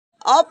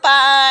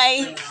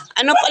Opay.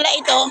 Ano pala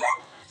ito?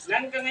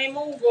 Lan ka ngay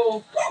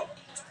munggo.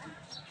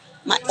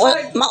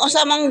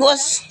 Mausa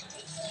manggos.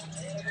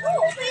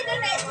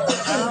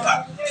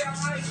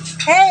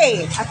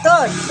 Hey,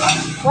 Aton,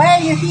 why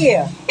are you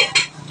here?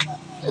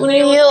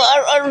 You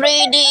are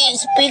already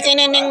speaking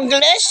in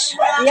English?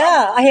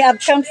 Yeah, I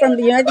have come from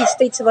the United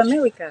States of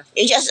America.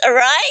 You just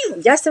arrived?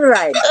 Just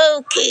arrived.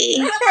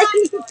 Okay.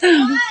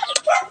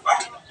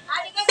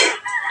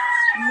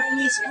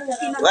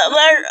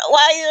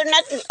 Why you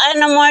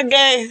not more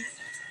there?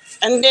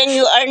 And then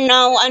you are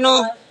now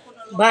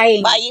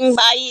Buying.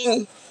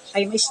 buying.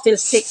 I'm still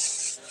sick,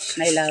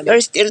 my love. You're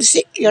still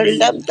sick, your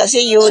love,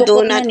 kasi you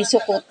Sukot na ni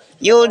sukot.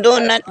 do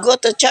not go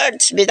to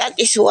church. But that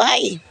is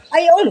why.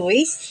 I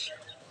always.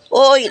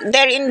 Oh,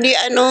 there in the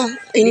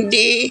in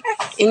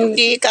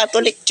the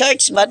Catholic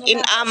Church, but in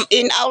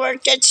our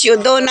church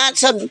you do not.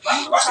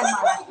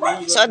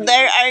 So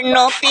there are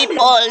no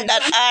people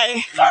that are.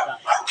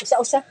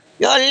 Usa-usa.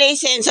 You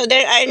listen. So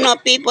there are no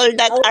people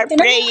that are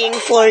praying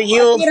for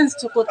you. Pirang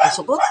sukot.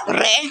 Sukot?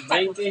 Re,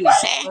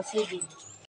 se,